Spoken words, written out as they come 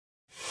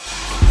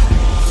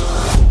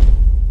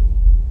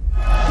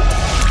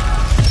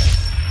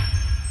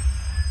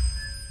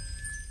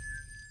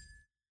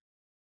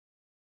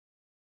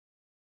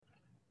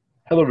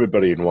Hello,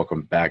 everybody, and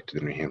welcome back to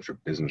the New Hampshire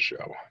Business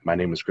Show. My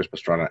name is Chris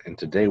Pastrana, and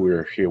today we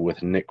are here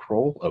with Nick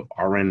Kroll of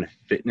RN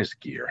Fitness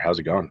Gear. How's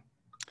it going?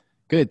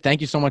 Good. Thank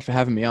you so much for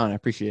having me on. I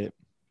appreciate it.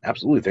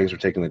 Absolutely. Thanks for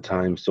taking the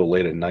time so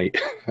late at night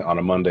on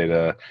a Monday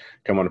to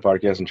come on the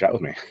podcast and chat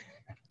with me.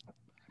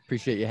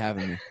 Appreciate you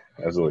having me.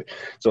 Absolutely.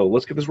 So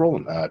let's get this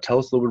rolling. Tell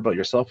us a little bit about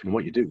yourself and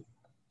what you do.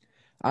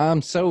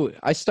 So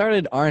I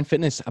started RN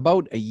Fitness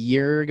about a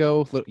year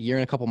ago, year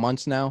and a couple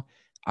months now.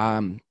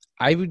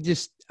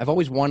 I've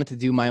always wanted to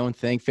do my own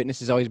thing. Fitness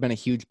has always been a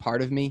huge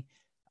part of me.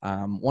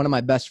 One of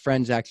my best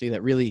friends, actually,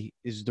 that really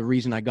is the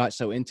reason I got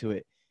so into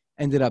it,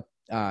 ended up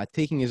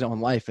taking his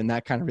own life. And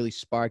that kind of really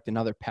sparked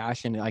another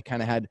passion. I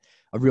kind of had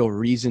a real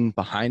reason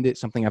behind it.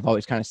 Something I've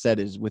always kind of said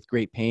is with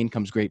great pain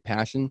comes great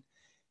passion.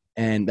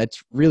 And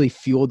that's really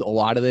fueled a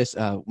lot of this.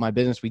 My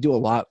business, we do a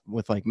lot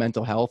with like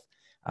mental health.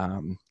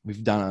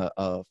 We've done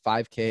a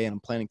 5K, and I'm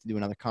planning to do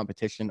another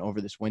competition over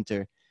this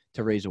winter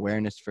to raise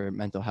awareness for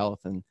mental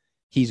health. And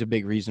he's a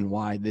big reason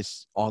why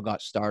this all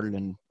got started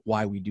and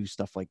why we do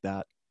stuff like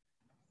that.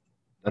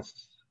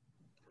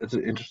 That's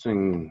an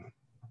interesting,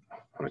 I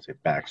want to say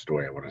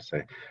backstory. I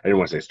didn't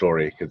want to say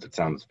story because it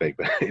sounds fake,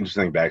 but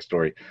interesting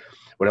backstory.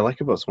 What I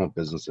like about small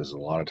businesses, a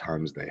lot of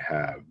times they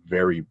have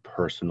very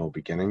personal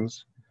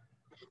beginnings.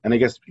 And I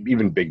guess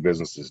even big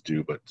businesses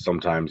do, but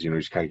sometimes, you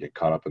just kind of get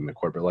caught up in the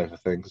corporate life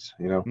of things,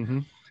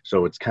 Mm-hmm.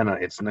 So it's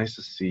nice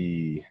to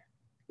see,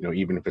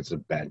 even if it's a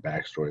bad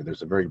backstory,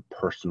 there's a very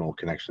personal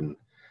connection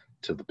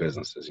to the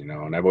businesses, and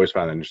I've always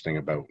found it interesting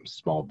about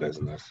small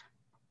business.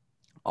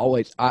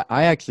 Always.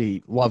 I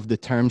actually love the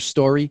term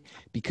story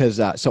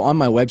because so on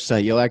my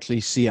website, you'll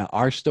actually see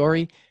our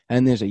story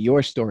and there's a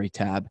your story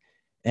tab.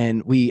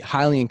 And we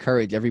highly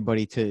encourage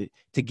everybody to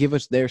give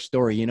us their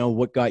story.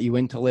 What got you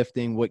into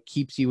lifting? What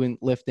keeps you in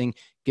lifting?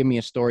 Give me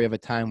a story of a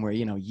time where,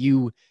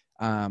 you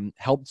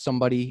helped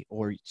somebody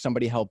or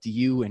somebody helped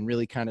you and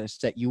really kind of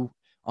set you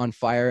on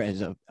fire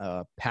as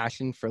a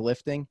passion for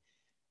lifting.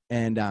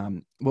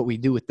 And what we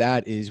do with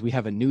that is we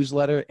have a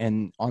newsletter,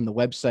 and on the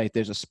website,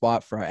 there's a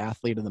spot for our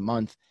athlete of the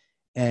month,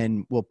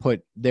 and we'll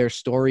put their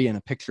story and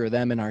a picture of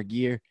them in our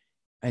gear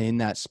in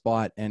that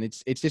spot. And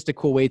it's just a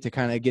cool way to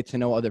kind of get to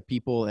know other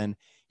people and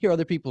hear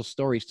other people's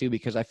stories too,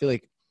 because I feel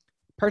like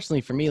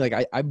personally for me, like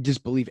I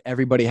just believe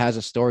everybody has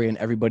a story and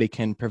everybody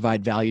can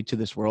provide value to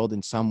this world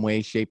in some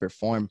way, shape, or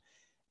form.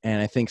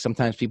 And I think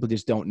sometimes people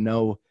just don't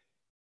know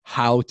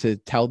how to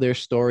tell their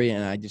story.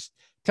 And I just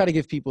try to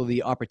give people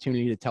the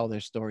opportunity to tell their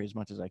story as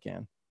much as I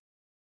can.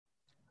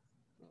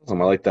 I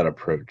like that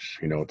approach.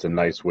 It's a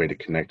nice way to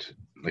connect,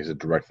 like I said,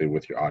 directly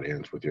with your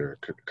audience, with your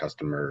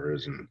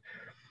customers, and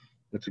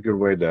it's a good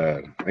way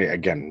to,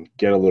 again,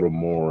 get a little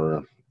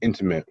more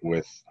intimate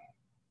with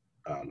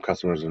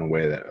customers in a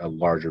way that a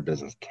larger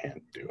business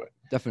can't do it.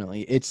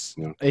 Definitely. It's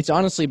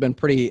honestly been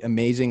pretty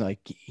amazing. Like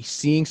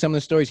seeing some of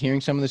the stories,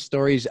 hearing some of the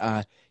stories,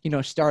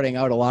 starting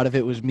out, a lot of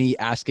it was me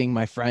asking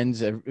my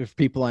friends, if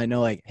people I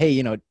know, like,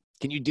 hey,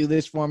 can you do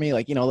this for me?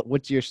 Like,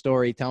 what's your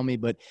story? Tell me.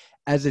 But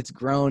as it's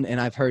grown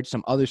and I've heard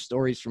some other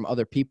stories from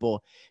other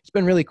people, it's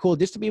been really cool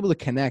just to be able to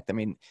connect. I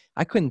mean,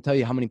 I couldn't tell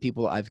you how many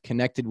people I've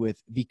connected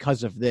with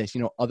because of this,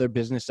 other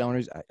business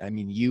owners. I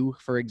mean, you,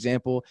 for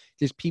example,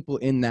 just people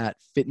in that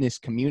fitness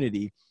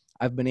community.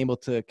 I've been able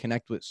to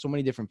connect with so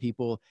many different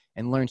people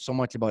and learn so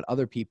much about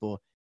other people.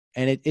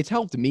 And it's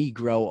helped me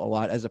grow a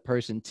lot as a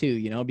person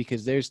too,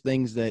 because there's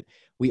things that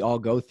we all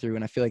go through,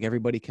 and I feel like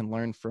everybody can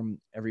learn from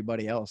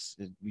everybody else.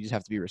 We just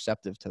have to be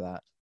receptive to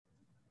that.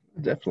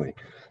 Definitely.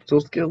 So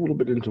let's get a little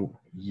bit into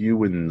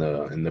you in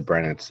the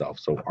brand itself.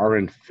 So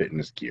RN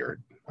Fitness Gear.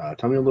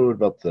 Tell me a little bit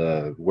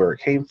about where it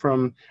came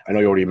from. I know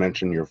you already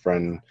mentioned your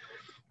friend.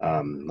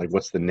 Like,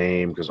 what's the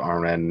name? Because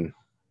RN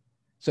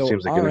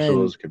seems like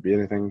initials, could be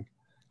anything.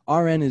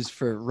 RN is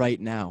for right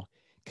now.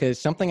 Because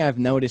something I've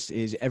noticed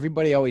is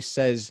everybody always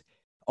says,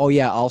 oh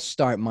yeah, I'll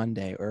start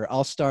Monday, or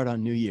I'll start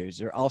on New Year's,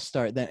 or I'll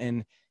start then.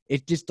 And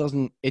it just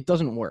doesn't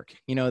work.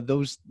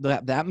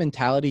 That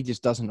mentality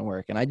just doesn't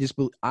work. And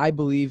I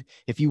believe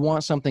if you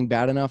want something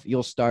bad enough,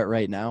 you'll start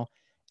right now.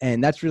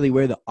 And that's really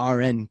where the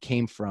RN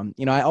came from.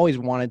 I always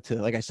wanted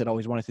to, like I said,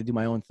 always wanted to do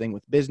my own thing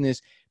with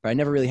business, but I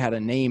never really had a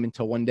name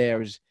until one day I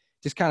was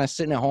just kind of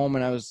sitting at home,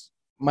 and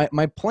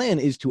my plan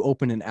is to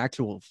open an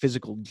actual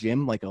physical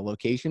gym, like a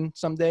location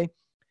someday.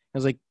 I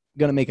was like,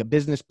 going to make a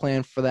business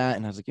plan for that.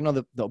 And I was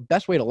like, the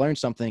best way to learn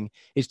something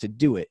is to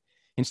do it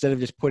instead of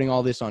just putting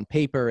all this on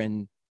paper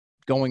and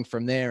going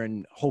from there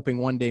and hoping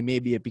one day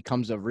maybe it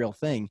becomes a real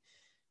thing.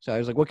 So I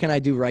was like, what can I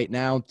do right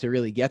now to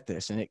really get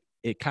this? And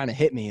it kind of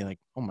hit me like,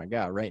 oh my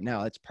God, right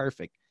now, that's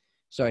perfect.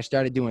 So I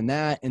started doing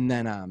that. And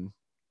then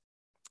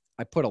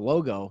I put a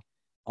logo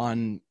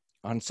on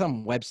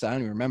some website, I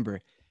don't even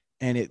remember.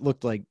 And it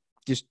looked like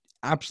just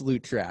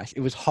absolute trash.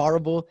 It was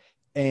horrible.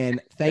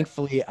 And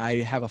thankfully,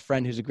 I have a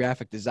friend who's a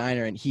graphic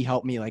designer, and he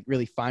helped me like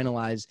really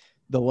finalize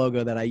the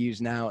logo that I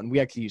use now. And we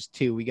actually use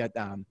two. We got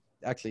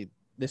actually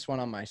this one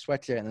on my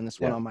sweatshirt and then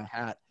this one on my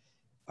hat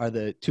are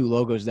the two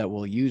logos that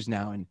we'll use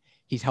now. And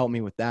he's helped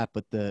me with that.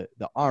 But the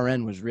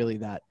RN was really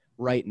that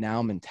right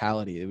now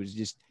mentality. It was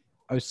just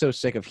I was so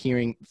sick of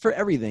hearing for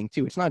everything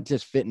too. It's not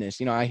just fitness.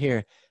 You know, I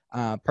hear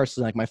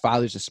personally, like my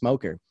father's a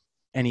smoker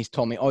and he's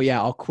told me, oh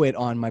yeah, I'll quit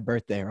on my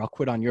birthday, or I'll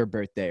quit on your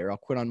birthday, or I'll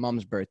quit on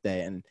mom's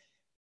birthday. And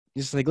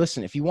it's like,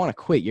 listen, if you want to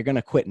quit, you're going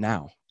to quit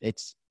now.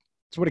 It's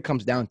what it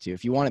comes down to.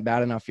 If you want it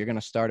bad enough, you're going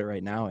to start it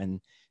right now. And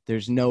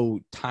there's no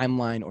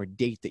timeline or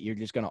date that you're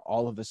just going to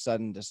all of a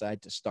sudden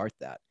decide to start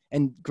that.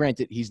 And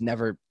granted,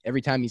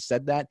 every time he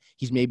said that,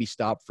 he's maybe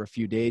stopped for a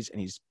few days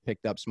and he's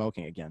picked up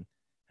smoking again.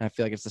 And I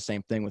feel like it's the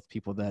same thing with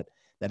people that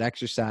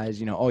exercise,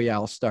 you know, oh yeah,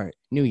 I'll start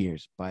New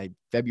Year's. By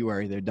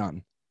February, they're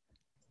done.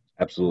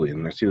 Absolutely.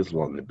 And I see this a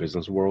lot in the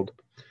business world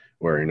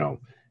where, you know,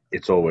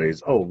 it's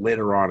always, oh,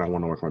 later on, I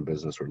want to work my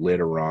business, or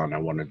later on, I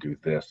want to do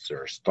this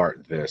or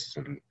start this.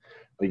 And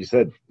like you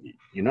said,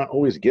 you're not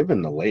always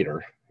given the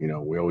later. You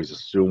know, we always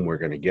assume we're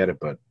going to get it,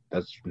 but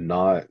that's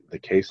not the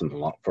case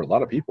for a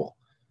lot of people.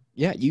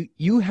 Yeah,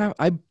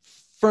 I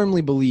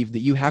firmly believe that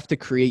you have to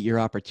create your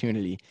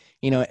opportunity.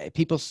 You know,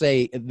 people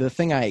say, the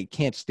thing I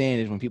can't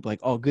stand is when people are like,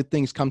 oh, good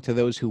things come to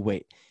those who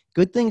wait.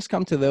 Good things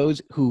come to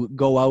those who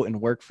go out and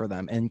work for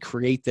them and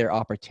create their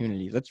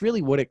opportunities. That's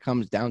really what it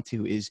comes down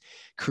to, is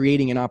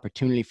creating an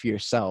opportunity for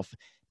yourself.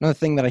 Another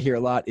thing that I hear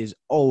a lot is,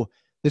 oh,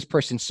 this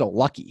person's so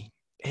lucky.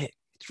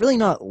 It's really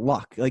not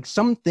luck. Like,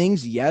 some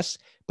things, yes,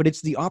 but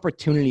it's the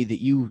opportunity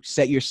that you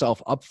set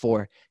yourself up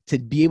for to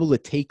be able to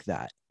take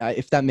that,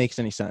 if that makes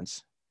any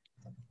sense.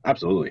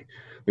 Absolutely.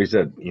 Like you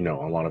said, you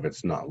know, a lot of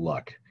it's not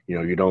luck. You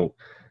know, you don't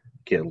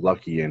get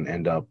lucky and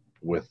end up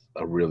with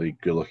a really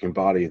good looking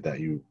body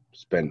that you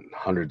spent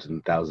hundreds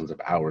and thousands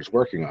of hours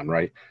working on,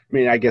 right? I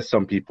mean, I guess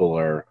some people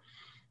are,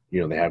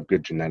 you know, they have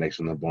good genetics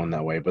and they're born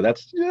that way, but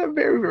that's a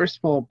very, very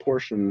small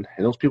portion,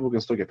 and those people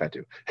can still get fat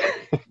too.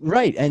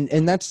 Right.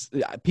 And that's,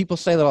 people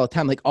say that all the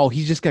time, like, oh,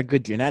 he's just got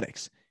good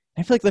genetics.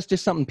 I feel like that's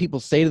just something people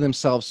say to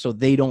themselves so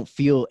they don't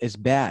feel as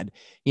bad,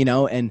 you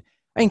know. And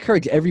I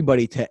encourage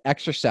everybody to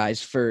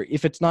exercise, for,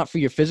 if it's not for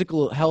your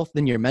physical health,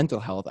 then your mental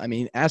health. I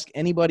mean, ask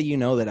anybody you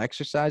know that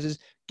exercises,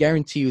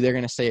 guarantee you they're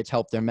going to say it's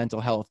helped their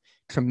mental health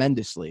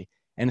tremendously.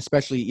 And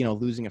especially, you know,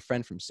 losing a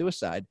friend from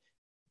suicide,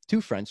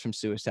 2 friends from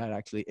suicide,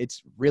 actually,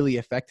 it's really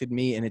affected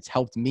me and it's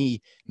helped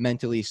me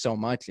mentally so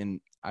much.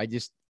 And I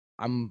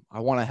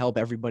want to help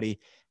everybody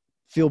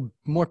feel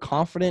more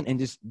confident and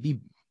just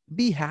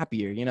be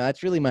happier. You know,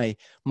 that's really my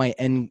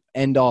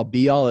end all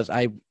be all. Is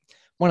I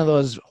one of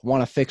those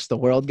want to fix the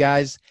world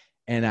guys,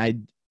 and I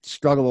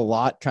struggle a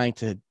lot trying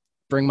to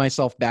bring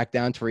myself back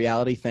down to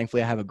reality.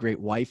 Thankfully, I have a great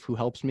wife who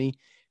helps me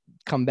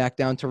come back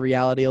down to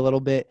reality a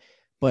little bit.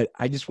 But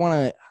I just want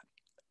to,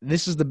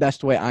 this is the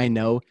best way I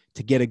know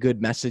to get a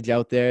good message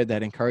out there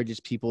that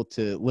encourages people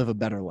to live a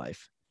better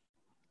life.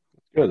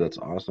 Good. That's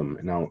awesome.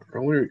 Now,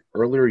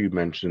 earlier you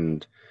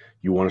mentioned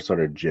you want to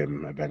start a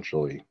gym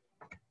eventually.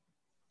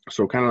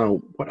 So kind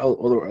of what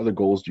other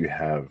goals do you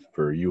have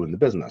for you in the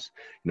business?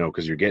 You know,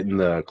 because you're getting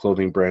the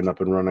clothing brand up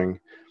and running.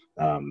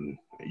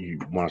 You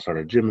want to start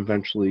a gym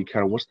eventually.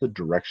 Kind of what's the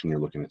direction you're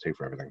looking to take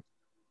for everything?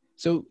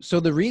 So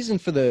the reason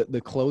for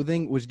the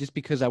clothing was just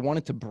because I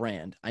wanted to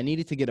brand. I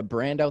needed to get a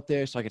brand out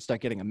there so I could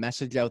start getting a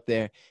message out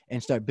there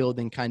and start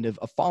building kind of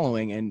a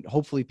following, and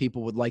hopefully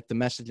people would like the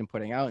message I'm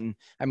putting out. And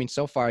I mean,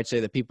 so far I'd say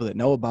the people that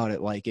know about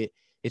it like it.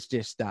 It's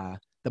just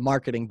the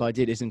marketing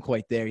budget isn't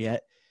quite there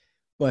yet.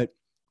 But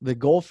the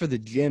goal for the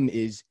gym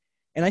is,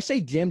 and I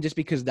say gym just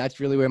because that's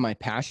really where my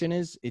passion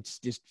is. It's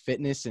just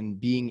fitness and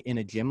being in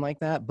a gym like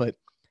that. But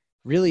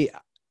really,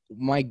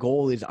 my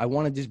goal is I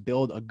want to just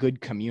build a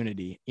good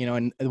community, you know.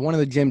 And one of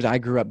the gyms I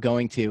grew up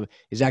going to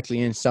is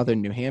actually in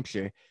Southern New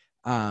Hampshire.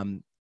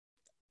 Can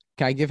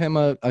I give him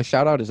a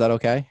shout out? Is that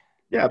okay?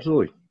 Yeah,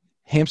 absolutely.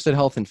 Hampstead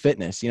Health and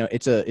Fitness. You know,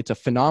 it's a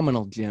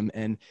phenomenal gym,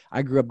 and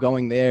I grew up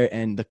going there,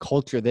 and the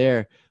culture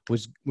there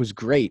was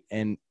great,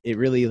 and it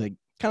really like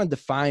kind of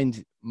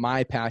defined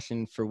my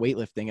passion for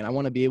weightlifting. And I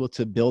want to be able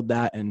to build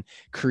that and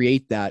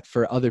create that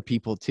for other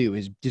people too,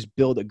 is just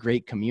build a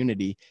great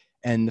community.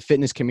 And the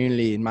fitness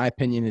community, in my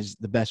opinion, is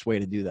the best way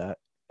to do that,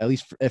 at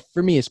least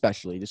for me,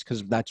 especially just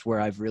because that's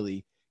where I've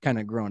really kind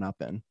of grown up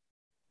in.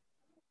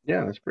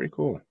 Yeah, that's pretty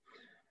cool.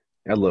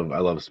 I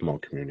love small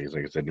communities.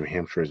 Like I said, New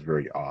Hampshire is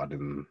very odd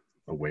in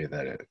a way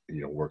that it,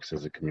 you know, works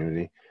as a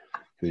community.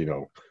 Because, you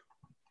know,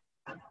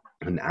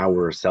 an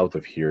hour south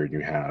of here,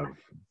 you have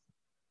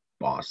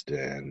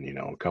Boston, you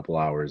know, a couple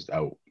hours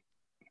out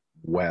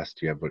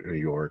west, you have New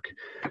York,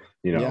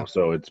 you know, Yeah.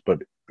 so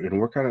and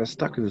we're kind of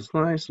stuck in this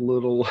nice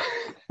little,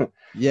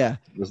 Yeah.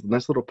 this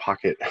nice little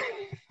pocket.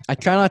 I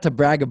try not to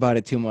brag about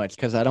it too much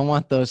because I don't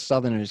want those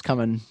Southerners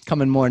coming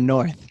more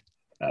north.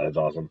 That's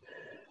awesome.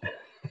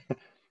 Yeah,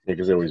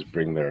 because they always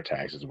bring their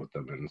taxes with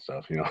them and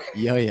stuff, you know.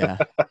 Yeah.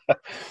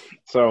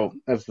 So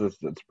that's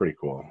pretty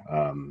cool.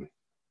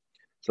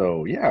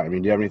 So yeah, I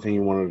mean, do you have anything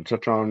you wanted to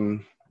touch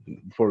on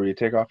before we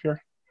take off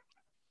here?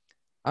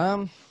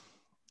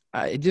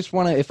 I just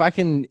want to, if I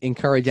can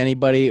encourage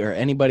anybody, or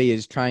anybody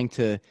is trying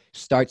to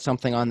start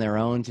something on their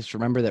own, just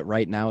remember that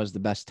right now is the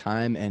best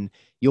time, and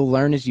you'll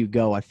learn as you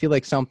go. I feel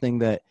like something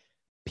that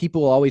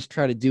people always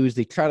try to do is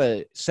they try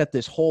to set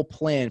this whole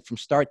plan from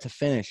start to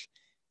finish,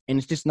 and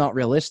it's just not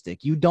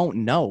realistic. You don't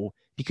know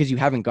because you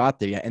haven't got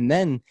there yet. And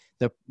then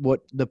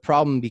what the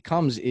problem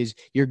becomes is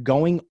you're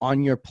going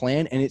on your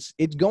plan, and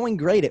it's going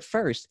great at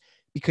first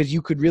because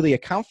you could really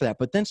account for that.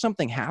 But then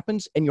something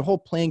happens and your whole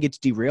plan gets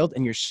derailed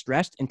and you're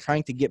stressed and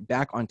trying to get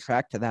back on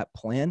track to that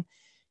plan.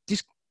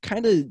 Just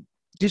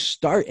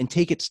start and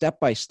take it step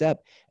by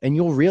step, and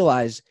you'll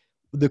realize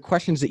the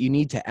questions that you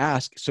need to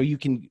ask so you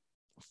can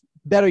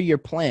better your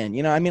plan.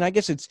 You know, I mean, I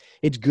guess it's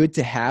good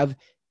to have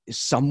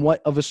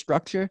somewhat of a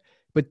structure,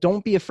 but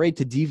don't be afraid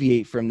to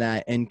deviate from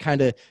that and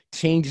kind of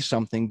change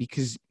something,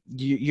 because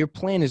your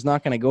plan is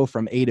not going to go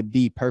from A to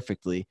B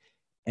perfectly.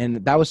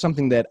 And that was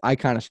something that I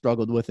kind of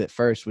struggled with at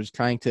first, was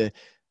trying to,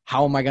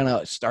 how am I going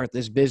to start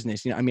this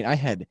business? You know, I mean, I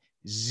had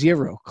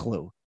zero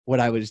clue what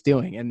I was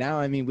doing. And now,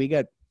 I mean, we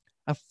got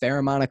a fair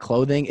amount of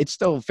clothing. It's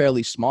still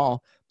fairly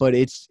small, but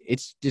it's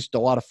just a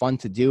lot of fun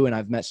to do. And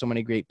I've met so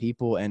many great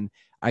people, and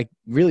I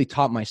really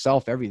taught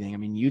myself everything. I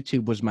mean,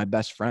 YouTube was my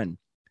best friend.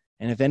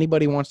 And if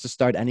anybody wants to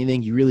start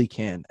anything, you really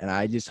can. And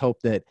I just hope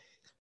that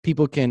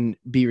people can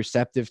be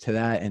receptive to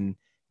that and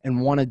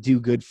want to do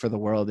good for the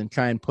world and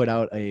try and put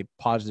out a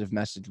positive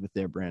message with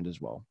their brand as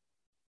well.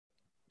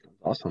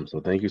 Awesome. So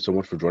thank you so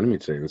much for joining me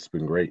today. This has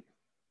been great.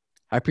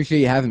 I appreciate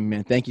you having me,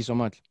 man. Thank you so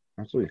much.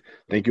 Absolutely.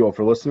 Thank you all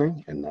for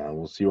listening, and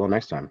we'll see you all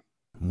next time.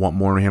 Want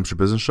more New Hampshire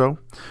Business Show?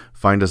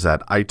 Find us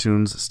at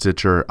iTunes,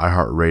 Stitcher,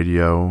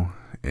 iHeartRadio,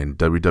 and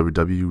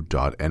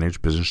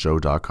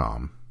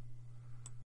www.nhbusinessshow.com.